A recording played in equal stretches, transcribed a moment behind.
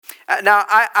Now,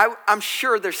 I'm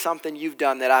sure there's something you've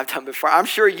done that I've done before. I'm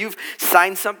sure you've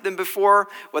signed something before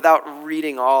without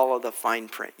reading all of the fine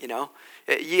print, you know?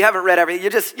 You haven't read everything,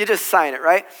 you just sign it,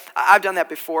 right? I've done that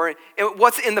before. And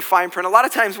what's in the fine print, a lot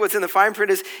of times what's in the fine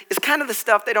print is kind of the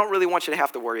stuff they don't really want you to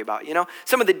have to worry about, you know?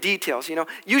 Some of the details, you know?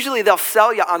 Usually they'll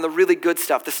sell you on the really good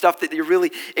stuff, the stuff that you're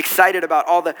really excited about,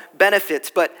 all the benefits,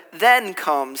 but then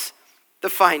comes the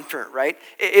fine print, right?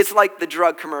 It's like the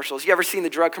drug commercials. You ever seen the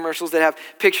drug commercials that have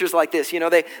pictures like this? You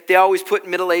know, they always put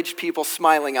middle-aged people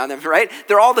smiling on them, right?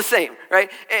 They're all the same,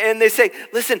 right? And they say,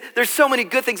 listen, there's so many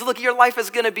good things. Look, your life is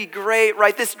going to be great,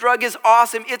 right? This drug is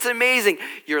awesome. It's amazing.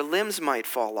 Your limbs might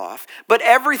fall off, but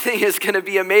everything is going to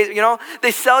be amazing. You know,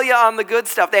 they sell you on the good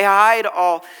stuff. They hide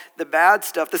all the bad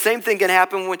stuff. The same thing can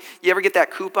happen when you ever get that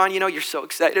coupon, you know, you're so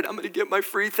excited, I'm going to get my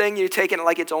free thing. You're taking it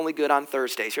like it's only good on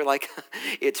Thursdays. You're like,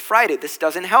 it's Friday. This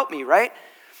doesn't help me, right?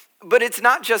 But it's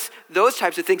not just those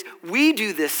types of things. We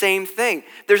do the same thing.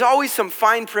 There's always some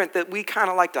fine print that we kind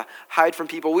of like to hide from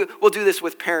people. We'll do this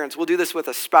with parents. We'll do this with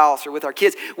a spouse or with our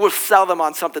kids. We'll sell them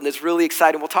on something that's really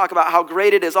exciting. We'll talk about how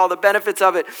great it is, all the benefits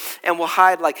of it, and we'll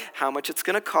hide like how much it's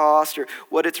going to cost or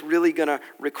what it's really going to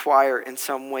require in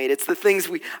some way. It's the things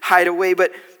we hide away,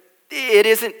 but it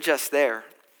isn't just there.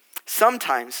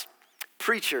 Sometimes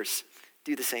preachers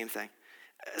do the same thing.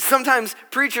 Sometimes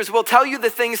preachers will tell you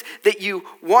the things that you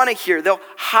want to hear. They'll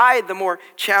hide the more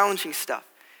challenging stuff.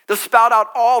 They'll spout out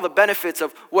all the benefits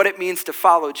of what it means to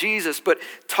follow Jesus, but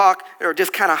talk or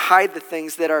just kind of hide the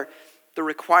things that are the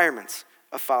requirements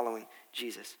of following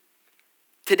Jesus.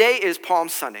 Today is Palm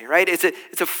Sunday, right? It's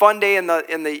a fun day in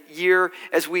the year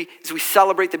as we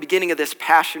celebrate the beginning of this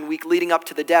Passion Week leading up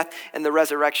to the death and the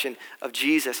resurrection of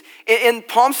Jesus. And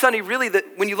Palm Sunday, really,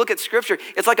 when you look at Scripture,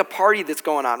 it's like a party that's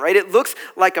going on, right? It looks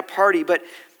like a party, but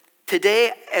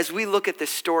today, as we look at this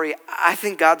story, I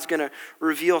think God's going to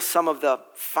reveal some of the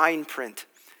fine print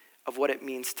of what it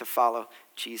means to follow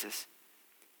Jesus.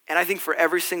 And I think for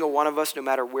every single one of us, no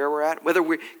matter where we're at, whether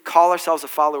we call ourselves a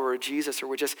follower of Jesus or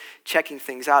we're just checking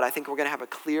things out, I think we're going to have a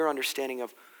clear understanding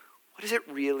of what does it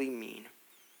really mean?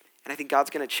 And I think God's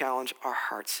going to challenge our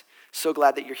hearts. So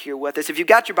glad that you're here with us. If you've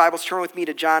got your Bibles, turn with me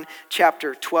to John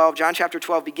chapter 12. John chapter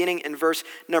 12, beginning in verse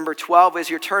number 12. As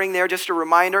you're turning there, just a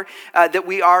reminder that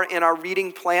we are in our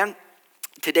reading plan.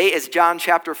 Today is John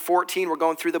chapter 14. We're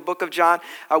going through the book of John.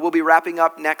 We'll be wrapping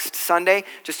up next Sunday,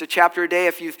 just a chapter a day.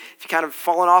 If you've kind of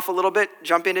fallen off a little bit,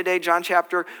 jump in today, John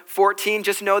chapter 14.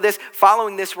 Just know this,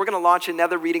 following this, we're going to launch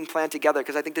another reading plan together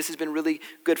because I think this has been really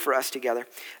good for us together.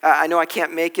 I know I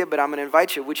can't make it, but I'm going to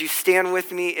invite you. Would you stand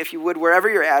with me, if you would, wherever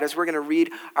you're at, as we're going to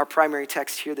read our primary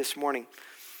text here this morning.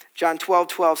 John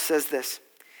 12:12 says this,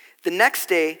 "The next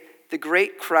day, the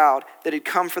great crowd that had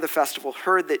come for the festival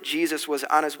heard that Jesus was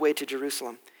on his way to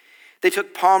Jerusalem. They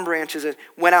took palm branches and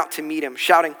went out to meet him,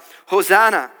 shouting,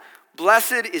 'Hosanna!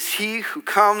 Blessed is he who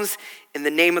comes in the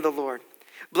name of the Lord.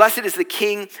 Blessed is the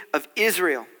King of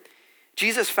Israel.'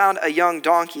 Jesus found a young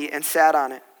donkey and sat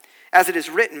on it. As it is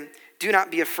written, 'Do not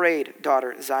be afraid,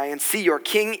 daughter Zion. See, your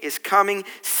king is coming,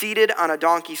 seated on a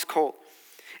donkey's colt.'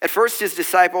 At first his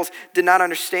disciples did not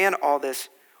understand all this.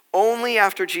 Only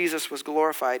after Jesus was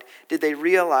glorified did they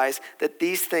realize that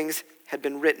these things had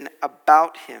been written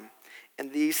about him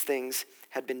and these things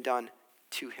had been done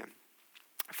to him."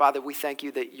 Father, we thank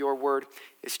you that your word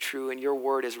is true and your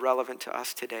word is relevant to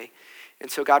us today. And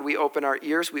so, God, we open our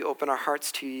ears, we open our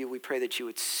hearts to you. We pray that you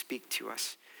would speak to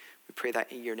us. We pray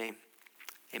that in your name.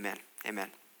 Amen.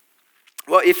 Amen.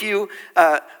 Well, if you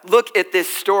look at this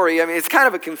story, I mean, it's kind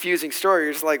of a confusing story.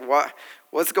 You're just like,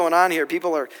 what's going on here?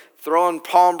 People are throwing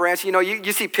palm branches. You know,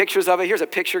 you see pictures of it. Here's a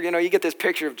picture, you get this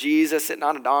picture of Jesus sitting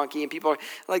on a donkey, and people are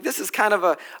like, this is kind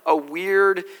of a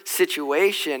weird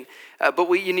situation. But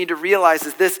what you need to realize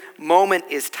is this moment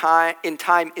is time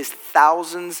is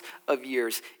thousands of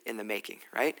years in the making,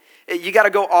 right? You got to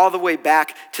go all the way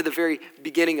back to the very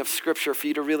beginning of Scripture for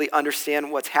you to really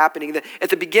understand what's happening. At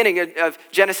the beginning of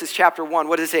Genesis chapter 1,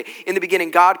 what does it say? In the beginning,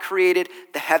 God created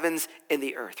the heavens and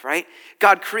the earth, right?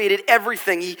 God created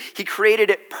everything. He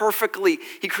created it perfectly.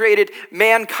 He created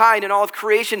mankind and all of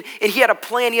creation, and he had a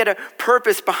plan, he had a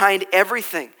purpose behind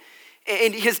everything.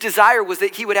 And his desire was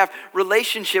that he would have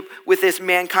relationship with this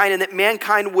mankind and that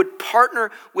mankind would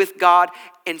partner with God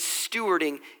in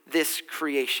stewarding this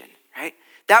creation, right?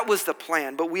 That was the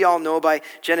plan. But we all know by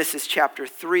Genesis chapter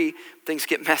 3, things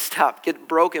get messed up, get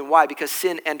broken. Why? Because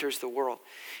sin enters the world.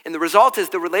 And the result is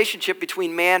the relationship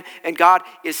between man and God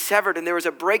is severed, and there is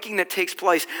a breaking that takes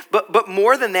place. But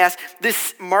more than that,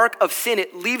 this mark of sin,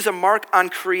 it leaves a mark on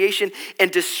creation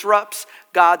and disrupts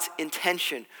God's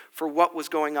intention for what was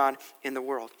going on in the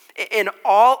world. And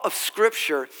all of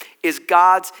Scripture is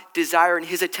God's desire and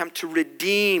his attempt to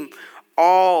redeem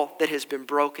all that has been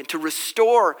broken, to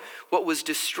restore what was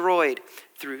destroyed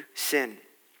through sin.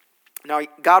 Now,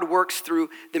 God works through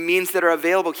the means that are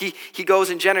available. He goes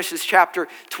in Genesis chapter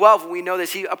 12, and we know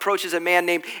this. He approaches a man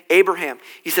named Abraham.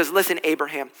 He says, listen,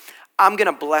 Abraham, I'm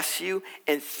going to bless you,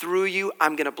 and through you,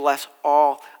 I'm going to bless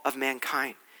all of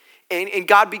mankind. And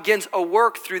God begins a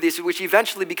work through this, which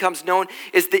eventually becomes known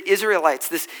as the Israelites,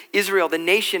 this Israel, the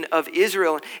nation of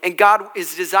Israel. And God,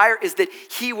 his desire is that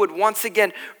he would once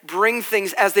again bring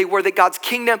things as they were, that God's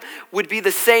kingdom would be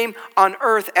the same on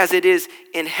earth as it is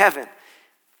in heaven.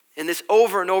 And this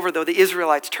over and over, though, the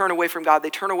Israelites turn away from God. They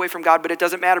turn away from God, but it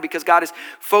doesn't matter because God is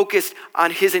focused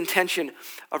on his intention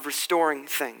of restoring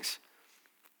things.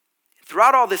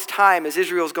 Throughout all this time, as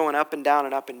Israel's going up and down,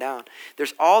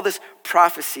 there's all this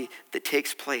prophecy that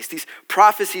takes place. These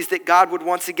prophecies that God would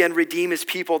once again redeem his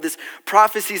people. These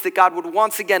prophecies that God would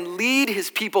once again lead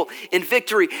his people in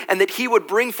victory, and that he would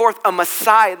bring forth a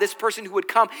Messiah, this person who would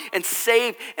come and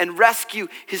save and rescue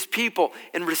his people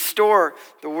and restore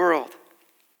the world.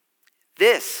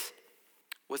 This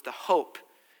was the hope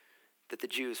that the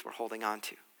Jews were holding on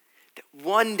to. That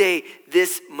one day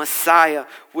this Messiah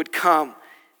would come.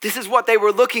 This is what they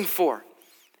were looking for.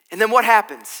 And then what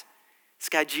happens? This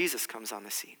guy Jesus comes on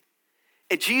the scene.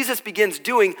 And Jesus begins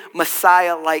doing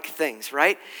Messiah-like things,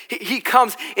 right? He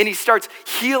comes and he starts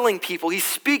healing people. He's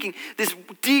speaking this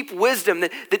deep wisdom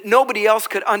that nobody else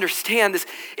could understand.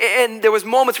 And there was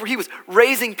moments where he was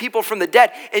raising people from the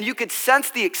dead. And you could sense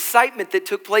the excitement that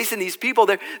took place in these people.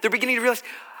 They're beginning to realize,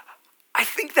 I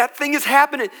think that thing is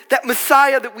happening. That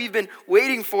Messiah that we've been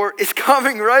waiting for is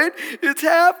coming, right? It's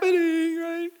happening,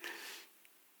 right?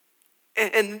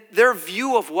 And their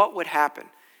view of what would happen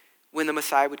when the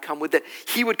Messiah would come, that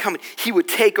he would come and he would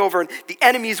take over and the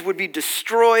enemies would be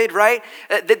destroyed, right?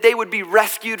 That they would be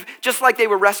rescued, just like they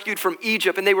were rescued from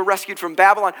Egypt and they were rescued from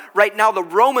Babylon. Right now, the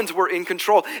Romans were in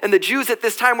control. And the Jews at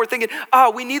this time were thinking,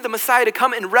 we need the Messiah to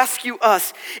come and rescue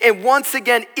us. And once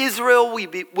again, Israel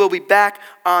will be back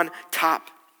on top.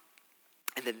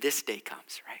 And then this day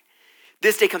comes, right?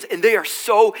 This day comes, and they are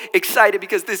so excited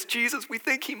because this Jesus, we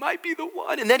think he might be the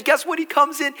one. And then guess what? He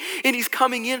comes in, and he's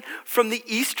coming in from the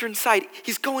eastern side.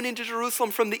 He's going into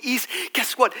Jerusalem from the east.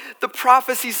 Guess what? The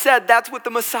prophecy said that's what the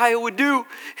Messiah would do.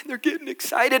 And they're getting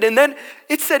excited. And then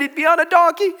it said he'd be on a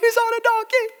donkey. He's on a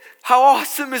donkey. How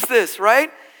awesome is this,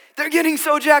 right? They're getting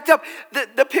so jacked up.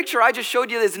 The picture I just showed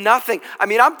you is nothing. I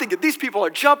mean, I'm thinking these people are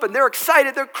jumping. They're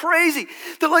excited. They're crazy.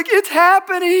 They're like, it's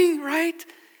happening, right?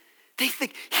 They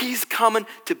think he's coming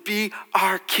to be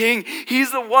our king.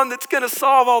 He's the one that's going to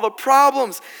solve all the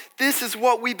problems. This is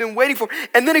what we've been waiting for.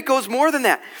 And then it goes more than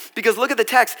that. Because look at the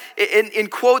text. In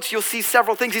quotes, you'll see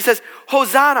several things. He says,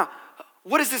 Hosanna.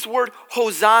 What does this word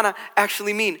Hosanna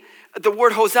actually mean? The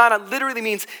word Hosanna literally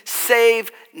means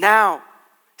save now.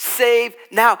 Save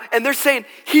now. And they're saying,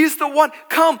 he's the one.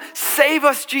 Come, save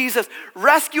us, Jesus.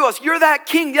 Rescue us. You're that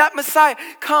king, that Messiah.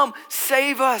 Come,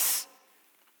 save us.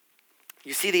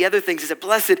 You see the other things is that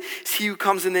blessed is he who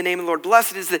comes in the name of the Lord.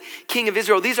 Blessed is the King of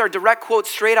Israel. These are direct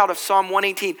quotes straight out of Psalm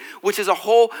 118, which is a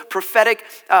whole prophetic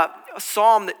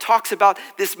psalm that talks about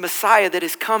this Messiah that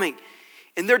is coming.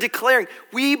 And they're declaring,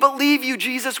 we believe you,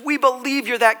 Jesus. We believe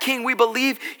you're that king. We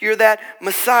believe you're that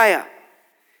Messiah.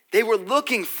 They were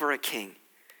looking for a king.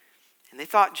 And they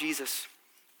thought Jesus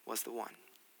was the one.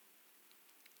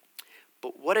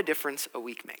 But what a difference a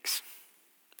week makes,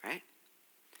 right?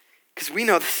 Because we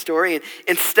know the story, and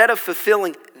instead of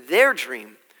fulfilling their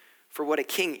dream for what a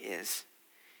king is,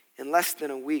 in less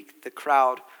than a week, the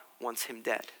crowd wants him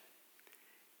dead.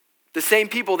 The same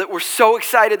people that were so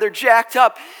excited, they're jacked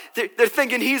up, they're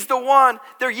thinking he's the one.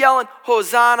 They're yelling,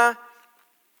 Hosanna.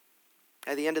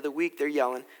 At the end of the week, they're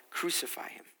yelling, crucify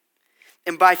him.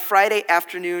 And by Friday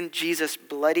afternoon, Jesus'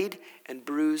 bloodied and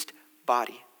bruised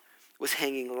body was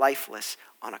hanging lifeless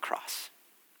on a cross.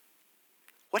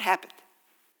 What happened?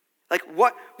 Like,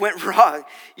 what went wrong?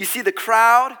 You see, the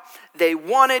crowd, they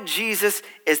wanted Jesus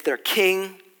as their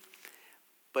king,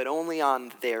 but only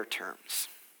on their terms.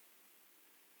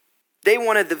 They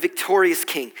wanted the victorious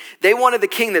king. They wanted the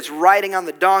king that's riding on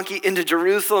the donkey into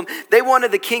Jerusalem. They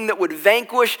wanted the king that would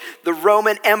vanquish the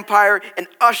Roman Empire and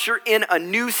usher in a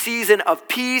new season of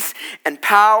peace and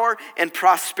power and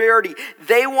prosperity.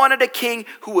 They wanted a king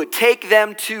who would take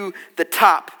them to the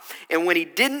top. And when he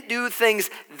didn't do things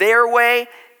their way,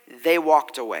 they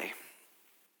walked away.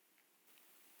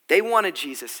 They wanted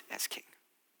Jesus as king.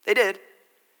 They did,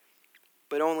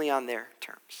 but only on their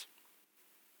terms.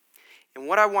 And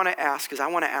what I want to ask is I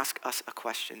want to ask us a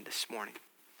question this morning.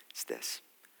 It's this.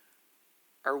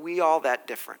 are we all that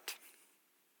different?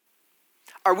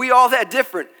 Are we all that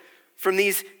different from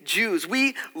these Jews?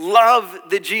 We love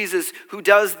the Jesus who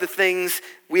does the things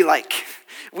we like.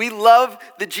 We love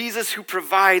the Jesus who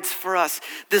provides for us,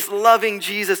 this loving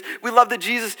Jesus. We love the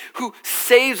Jesus who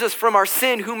saves us from our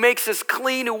sin, who makes us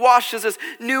clean, who washes us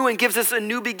new and gives us a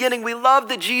new beginning. We love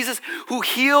the Jesus who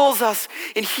heals us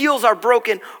and heals our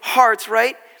broken hearts,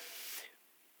 right?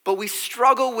 But we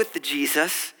struggle with the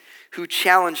Jesus who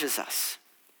challenges us.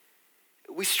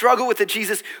 We struggle with the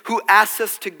Jesus who asks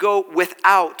us to go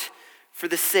without for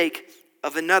the sake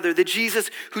of another. The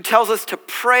Jesus who tells us to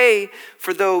pray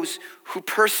for those who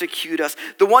persecute us.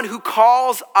 The one who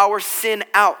calls our sin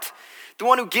out. The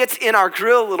one who gets in our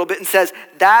grill a little bit and says,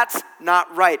 that's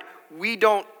not right. We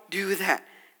don't do that.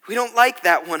 We don't like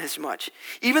that one as much.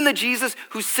 Even the Jesus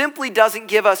who simply doesn't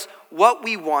give us what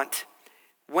we want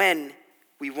when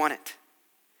we want it.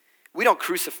 We don't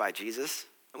crucify Jesus,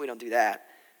 and we don't do that.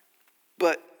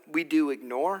 But we do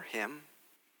ignore him,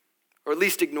 or at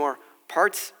least ignore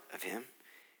parts of him.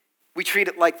 We treat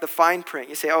it like the fine print.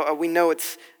 You say, oh, we know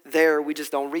it's there, we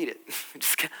just don't read it.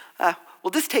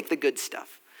 We'll just take the good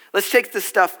stuff. Let's take the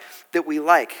stuff that we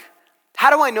like.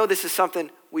 How do I know this is something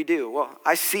we do? Well,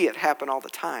 I see it happen all the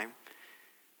time.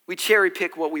 We cherry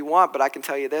pick what we want, but I can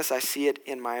tell you this, I see it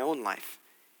in my own life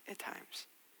at times.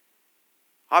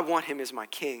 I want him as my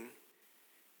king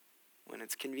when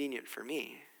it's convenient for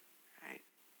me.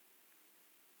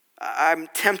 I'm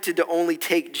tempted to only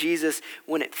take Jesus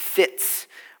when it fits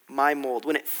my mold,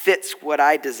 when it fits what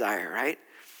I desire, right?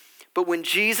 But when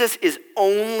Jesus is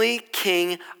only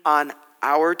king on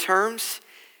our terms,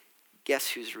 guess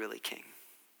who's really king?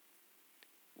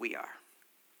 We are.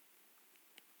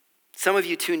 Some of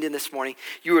you tuned in this morning,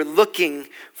 you were looking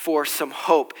for some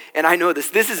hope. And I know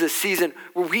this. This is a season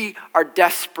where we are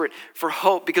desperate for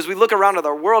hope because we look around at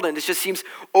our world and it just seems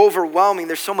overwhelming.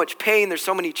 There's so much pain. There's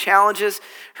so many challenges,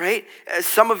 right?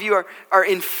 Some of you are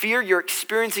in fear. You're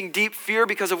experiencing deep fear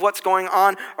because of what's going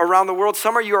on around the world.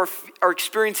 Some of you are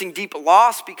experiencing deep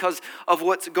loss because of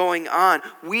what's going on.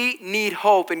 We need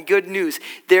hope, and good news,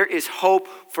 there is hope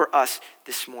for us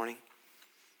this morning.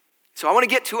 So I want to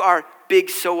get to our big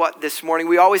so what this morning.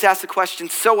 We always ask the question,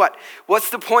 so what?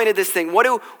 What's the point of this thing? What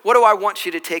do I want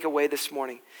you to take away this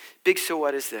morning? Big so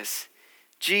what is this?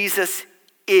 Jesus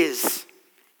is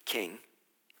king.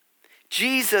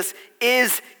 Jesus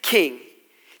is king.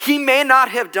 He may not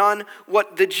have done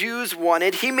what the Jews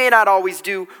wanted. He may not always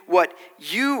do what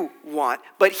you want,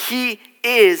 but he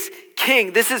is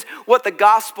king. This is what the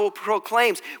gospel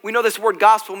proclaims. We know this word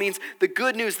gospel means the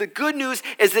good news. The good news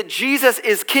is that Jesus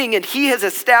is king and he has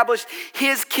established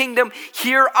his kingdom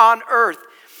here on earth.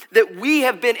 That we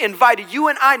have been invited, you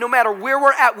and I, no matter where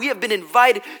we're at, we have been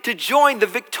invited to join the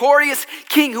victorious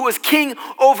king who is king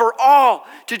over all,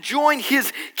 to join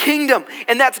his kingdom.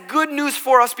 And that's good news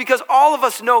for us because all of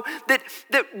us know that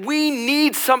we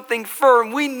need something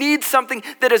firm. We need something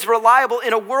that is reliable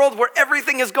in a world where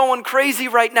everything is going crazy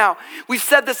right now. We've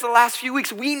said this the last few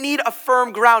weeks. We need a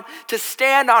firm ground to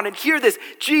stand on. And hear this,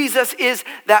 Jesus is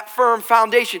that firm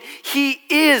foundation. He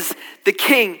is the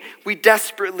king we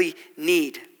desperately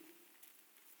need.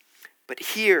 But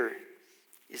here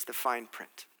is the fine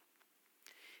print.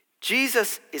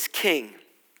 Jesus is king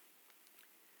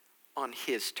on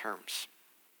his terms.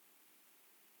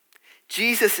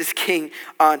 Jesus is king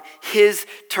on his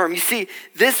term. You see,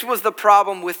 this was the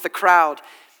problem with the crowd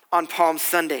on Palm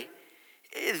Sunday.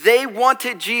 They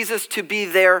wanted Jesus to be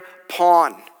their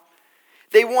pawn.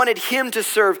 They wanted him to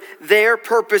serve their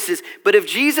purposes. But if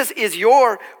Jesus is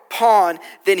your pawn,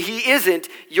 then he isn't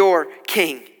your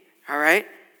king. All right?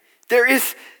 There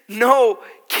is no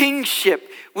kingship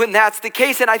when that's the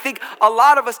case. And I think a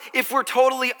lot of us, if we're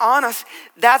totally honest,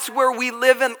 that's where we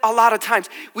live in a lot of times.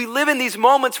 We live in these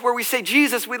moments where we say,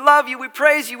 Jesus, we love you, we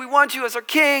praise you, we want you as our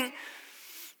king.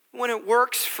 When it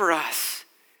works for us.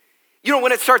 You know,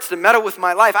 when it starts to meddle with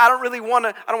my life, I don't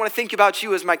want to think about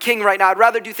you as my king right now. I'd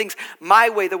rather do things my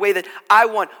way, the way that I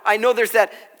want. I know there's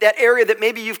that area that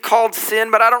maybe you've called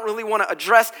sin, but I don't really want to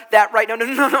address that right now.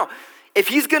 No. If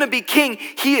he's going to be king,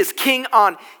 he is king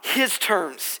on his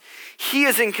terms. He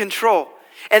is in control.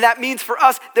 And that means for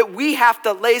us that we have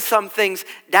to lay some things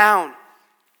down.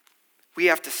 We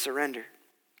have to surrender.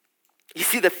 You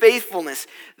see, the faithfulness,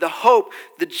 the hope,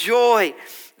 the joy,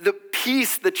 the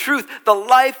peace, the truth, the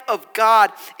life of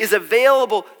God is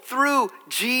available through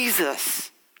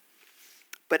Jesus.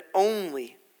 But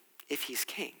only if he's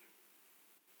king.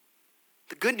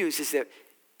 The good news is that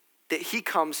he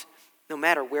comes no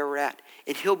matter where we're at.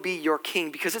 And he'll be your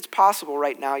king because it's possible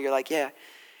right now. You're like, yeah,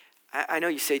 I know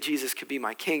you say Jesus could be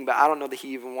my king, but I don't know that he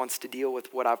even wants to deal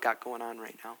with what I've got going on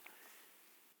right now.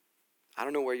 I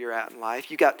don't know where you're at in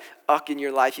life. You got in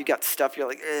your life. You got stuff you're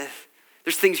like, ugh.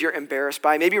 There's things you're embarrassed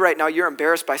by. Maybe right now you're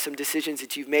embarrassed by some decisions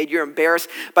that you've made. You're embarrassed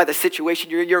by the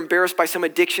situation. You're embarrassed by some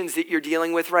addictions that you're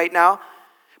dealing with right now.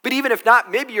 But even if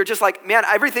not, maybe you're just like, man,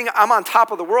 I'm on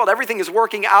top of the world. Everything is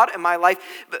working out in my life.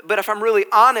 But if I'm really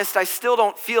honest, I still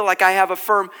don't feel like I have a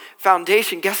firm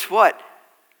foundation. Guess what?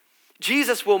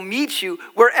 Jesus will meet you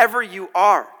wherever you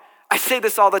are. I say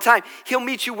this all the time. He'll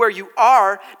meet you where you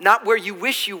are, not where you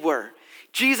wish you were.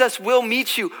 Jesus will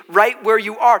meet you right where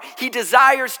you are. He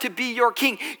desires to be your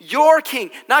king,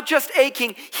 not just a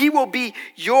king. He will be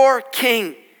your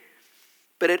king.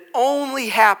 But it only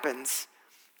happens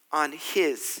on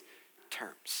his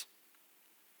terms.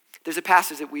 There's a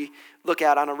passage that we look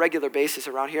at on a regular basis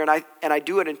around here, and I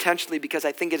do it intentionally because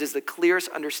I think it is the clearest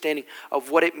understanding of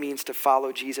what it means to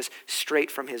follow Jesus straight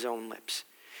from his own lips.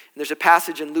 And there's a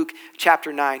passage in Luke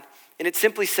chapter 9, and it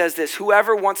simply says this: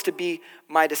 whoever wants to be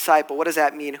my disciple. What does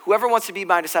that mean? Whoever wants to be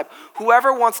my disciple,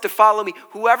 whoever wants to follow me,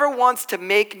 whoever wants to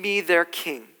make me their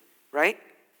king, right?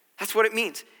 That's what it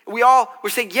means. We're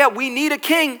saying, yeah, we need a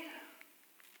king.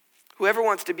 Whoever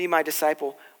wants to be my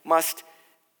disciple must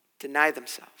deny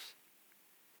themselves.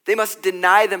 They must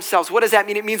deny themselves. What does that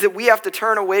mean? It means that we have to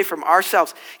turn away from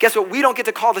ourselves. Guess what? We don't get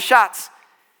to call the shots.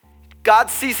 God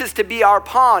ceases to be our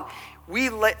pawn. We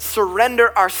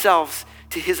surrender ourselves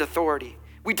to his authority.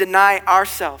 We deny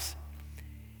ourselves.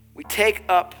 We take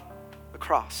up a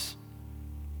cross.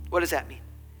 What does that mean?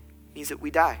 It means that we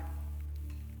die.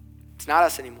 It's not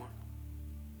us anymore.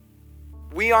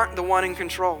 We aren't the one in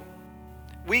control.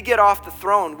 We get off the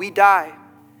throne. We die.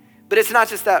 But it's not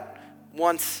just that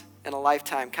once in a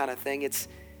lifetime kind of thing. It's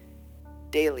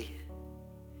daily.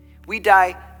 We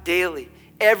die daily.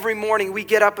 Every morning we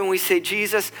get up and we say,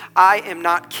 Jesus, I am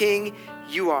not king.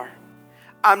 You are.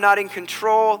 I'm not in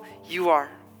control. You are.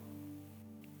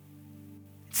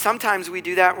 Sometimes we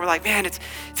do that and we're like, man, it's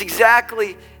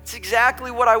exactly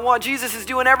what I want. Jesus is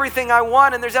doing everything I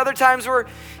want. And there's other times where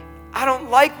I don't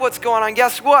like what's going on.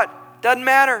 Guess what? Doesn't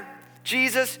matter.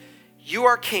 Jesus, you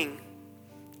are king.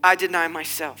 I deny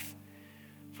myself.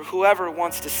 For whoever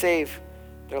wants to save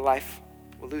their life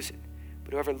will lose it.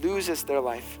 But whoever loses their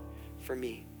life for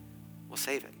me will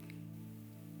save it.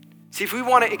 See, if we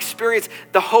want to experience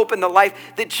the hope and the life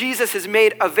that Jesus has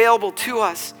made available to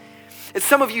us, and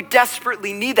some of you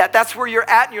desperately need that. That's where you're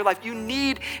at in your life. You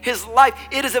need his life.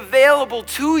 It is available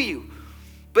to you,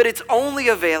 but it's only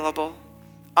available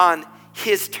on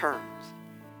his terms.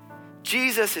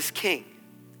 Jesus is king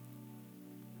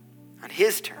on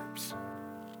his terms.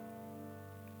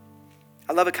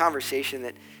 I love a conversation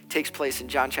that takes place in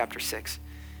John chapter 6.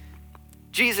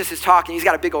 Jesus is talking. He's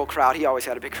got a big old crowd. He always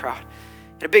had a big crowd.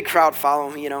 And a big crowd follow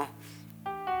him,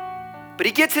 But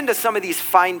he gets into some of these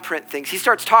fine print things. He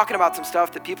starts talking about some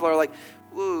stuff that people are like,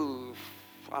 ooh,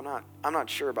 I'm not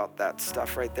sure about that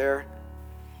stuff right there.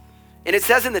 And it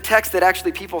says in the text that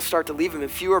actually people start to leave him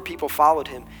and fewer people followed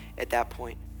him at that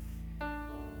point.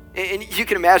 And you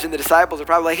can imagine the disciples are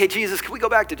probably like, hey, Jesus, can we go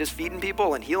back to just feeding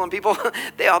people and healing people?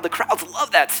 The crowds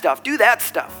love that stuff. Do that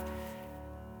stuff.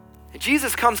 And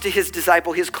Jesus comes to his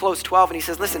disciple, his close 12, and he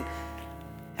says, listen,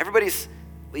 everybody's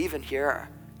leaving here. Are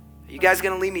you guys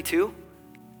going to leave me too?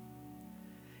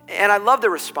 And I love the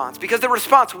response, because the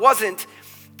response wasn't,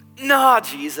 nah,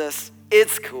 Jesus,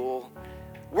 it's cool.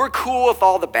 We're cool with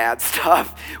all the bad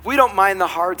stuff. We don't mind the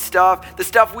hard stuff, the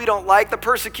stuff we don't like, the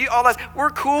persecute, all that. We're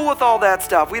cool with all that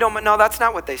stuff. No, that's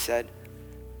not what they said.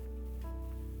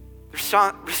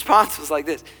 The response was like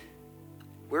this: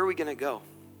 where are we going to go?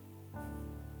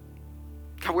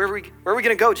 God, where are we going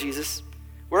to go, Jesus?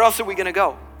 Where else are we going to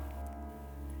go?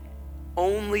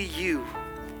 Only you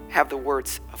have the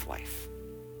words of life.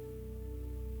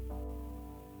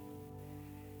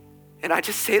 And I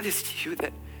just say this to you,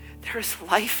 that there is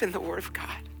life in the Word of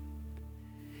God.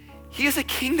 He is a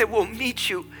king that will meet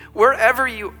you wherever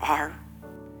you are.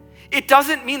 It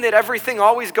doesn't mean that everything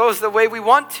always goes the way we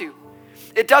want to.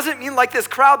 It doesn't mean like this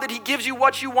crowd that he gives you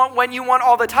what you want when you want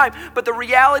all the time. But the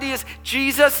reality is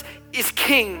Jesus is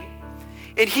king.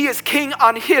 And he is king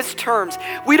on his terms.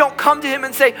 We don't come to him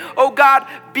and say, oh God,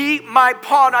 be my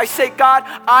pawn. I say, God,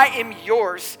 I am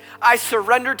yours. I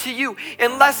surrender to you.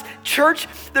 Unless, church,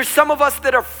 there's some of us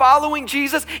that are following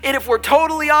Jesus, and if we're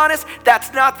totally honest,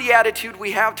 that's not the attitude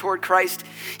we have toward Christ.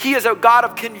 He is a God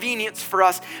of convenience for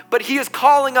us, but he is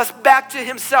calling us back to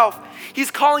himself. He's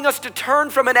calling us to turn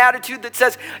from an attitude that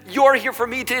says, you're here for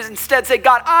me, to instead say,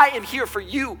 God, I am here for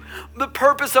you. The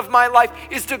purpose of my life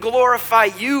is to glorify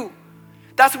you.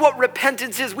 That's what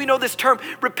repentance is. We know this term,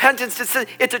 repentance.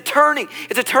 It's a turning.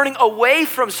 It's a turning away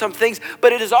from some things,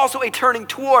 but it is also a turning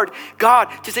toward God,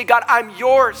 to say, God, I'm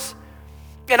yours.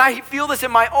 And I feel this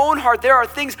in my own heart. There are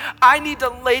things I need to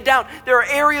lay down. There are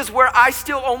areas where I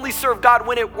still only serve God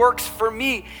when it works for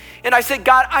me. And I say,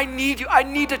 God, I need you. I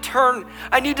need to turn.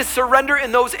 I need to surrender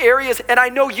in those areas. And I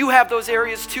know you have those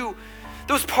areas too.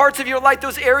 Those parts of your life,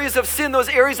 those areas of sin, those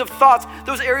areas of thoughts,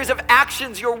 those areas of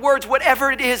actions, your words,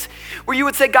 whatever it is, where you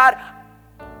would say, God,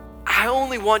 I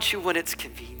only want you when it's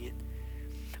convenient,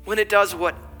 when it does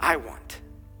what I want.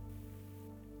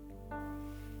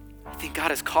 I think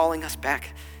God is calling us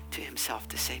back to himself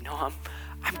to say, no,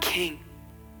 I'm king.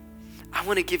 I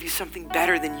want to give you something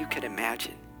better than you could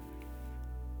imagine.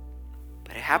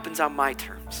 But it happens on my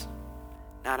terms,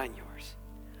 not on yours.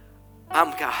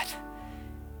 I'm God.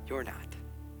 You're not.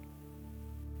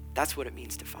 That's what it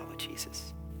means to follow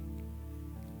Jesus.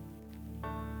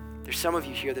 There's some of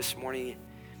you here this morning,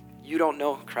 you don't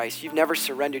know Christ. You've never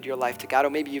surrendered your life to God, or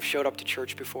maybe you've showed up to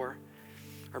church before.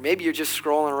 Or maybe you're just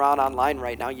scrolling around online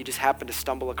right now. You just happen to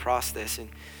stumble across this and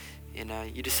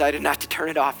you decided not to turn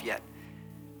it off yet.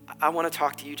 I want to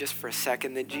talk to you just for a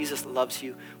second that Jesus loves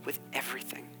you with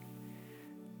everything.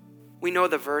 We know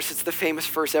the verse. It's the famous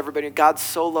verse, everybody. God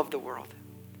so loved the world.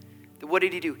 What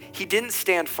did he do? He didn't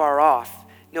stand far off.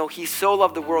 No, he so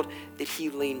loved the world that he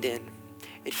leaned in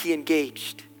and he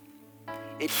engaged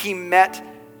and he met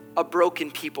a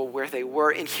broken people where they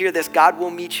were. And hear this, God will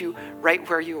meet you right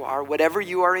where you are, whatever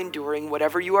you are enduring,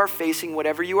 whatever you are facing,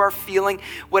 whatever you are feeling,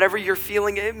 whatever you're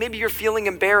feeling. Maybe you're feeling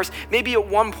embarrassed. Maybe at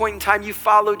one point in time you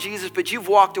followed Jesus, but you've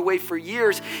walked away for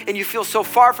years and you feel so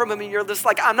far from him and you're just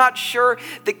like, I'm not sure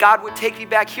that God would take me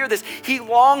back. Hear this, he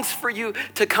longs for you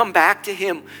to come back to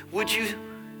him. Would you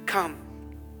come?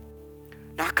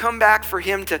 Not come back for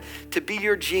him to be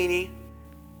your genie,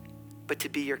 but to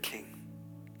be your king.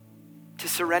 To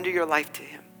surrender your life to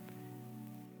him.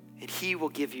 And he will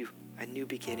give you a new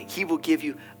beginning. He will give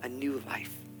you a new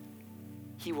life.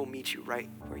 He will meet you right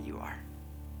where you are.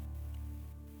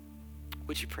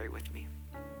 Would you pray with me?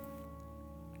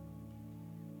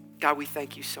 God, we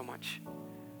thank you so much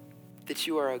that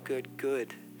you are a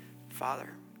good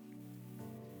Father.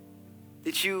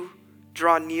 That you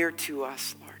draw near to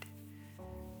us, Lord.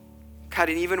 God,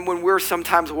 and even when we're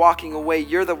sometimes walking away,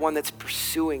 you're the one that's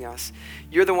pursuing us.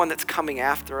 You're the one that's coming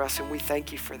after us, and we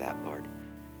thank you for that, Lord.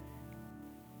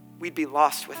 We'd be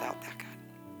lost without that,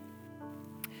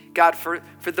 God. God,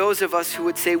 for those of us who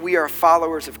would say we are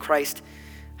followers of Christ,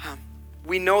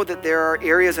 we know that there are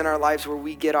areas in our lives where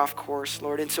we get off course,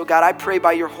 Lord. And so, God, I pray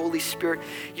by your Holy Spirit,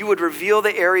 you would reveal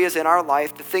the areas in our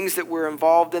life, the things that we're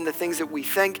involved in, the things that we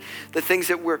think, the things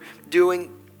that we're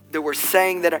doing, that we're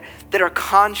saying that are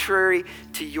contrary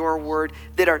to your word,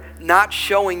 that are not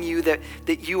showing you that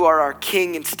you are our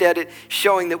king, instead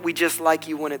showing that we just like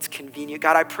you when it's convenient.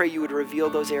 God, I pray you would reveal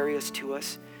those areas to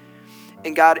us.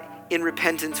 And God, in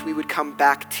repentance, we would come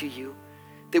back to you,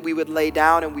 that we would lay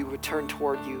down and we would turn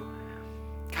toward you.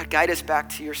 God, guide us back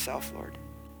to yourself, Lord.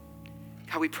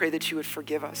 God, we pray that you would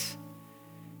forgive us.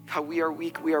 God, we are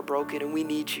weak, we are broken, and we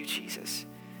need you, Jesus.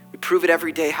 We prove it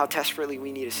every day how desperately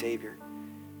we need a Savior.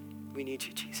 We need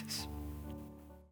you, Jesus.